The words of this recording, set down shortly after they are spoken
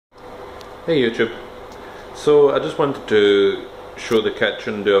Hey YouTube. So I just wanted to show the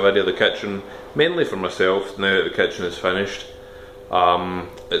kitchen, do a video of the kitchen, mainly for myself now that the kitchen is finished.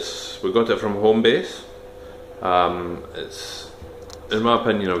 We got it from Homebase. It's, in my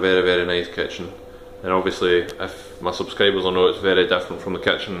opinion, a very, very nice kitchen. And obviously, if my subscribers will know, it's very different from the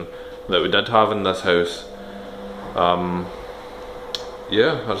kitchen that we did have in this house.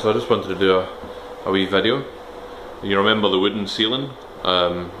 Yeah, so I just wanted to do a wee video. You remember the wooden ceiling?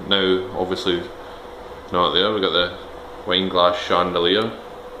 Now obviously not there. We've got the wine glass chandelier,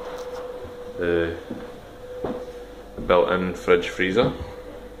 the built-in fridge freezer,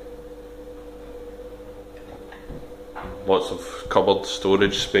 lots of cupboard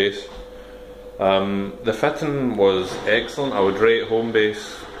storage space. The fitting was excellent. I would rate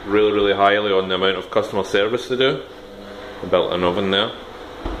Homebase really highly on the amount of customer service they do. The built-in oven there.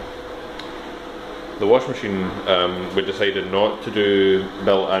 The wash machine, we decided not to do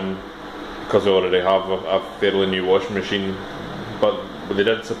built-in because we already have a fairly new washing machine, but they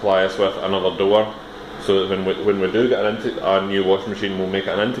did supply us with another door, so that when we do get a new washing machine, we'll make it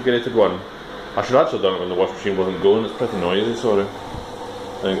an integrated one. I should have actually done it when the washing machine wasn't going. It's pretty noisy, sorry.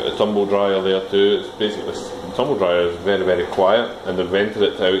 I think the tumble dryer there too. It's basically, the tumble dryer is very quiet, and they've vented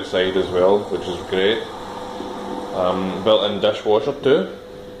it to outside as well, which is great. Built-in dishwasher too.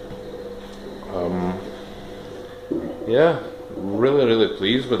 Yeah, really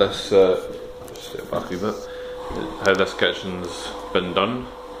pleased with this. Step back a wee bit. How this kitchen's been done.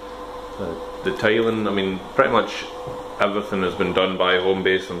 The tiling, I mean, pretty much everything has been done by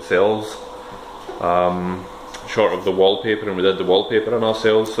Homebase themselves. Short of the wallpaper, and we did the wallpaper on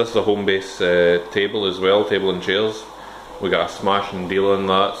ourselves. This is a Homebase table as well, table and chairs. We got a smashing deal on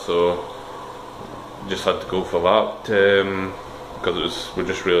that, so just had to go for that because we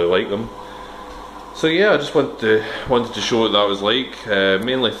just really like them. So yeah, I just wanted to show what that was like,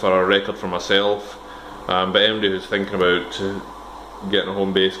 mainly for a record for myself, but anybody who's thinking about getting a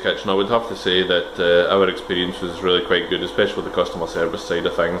home-based kitchen, I would have to say that our experience was really quite good, especially with the customer service side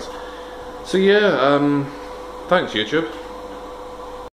of things. So yeah, thanks YouTube.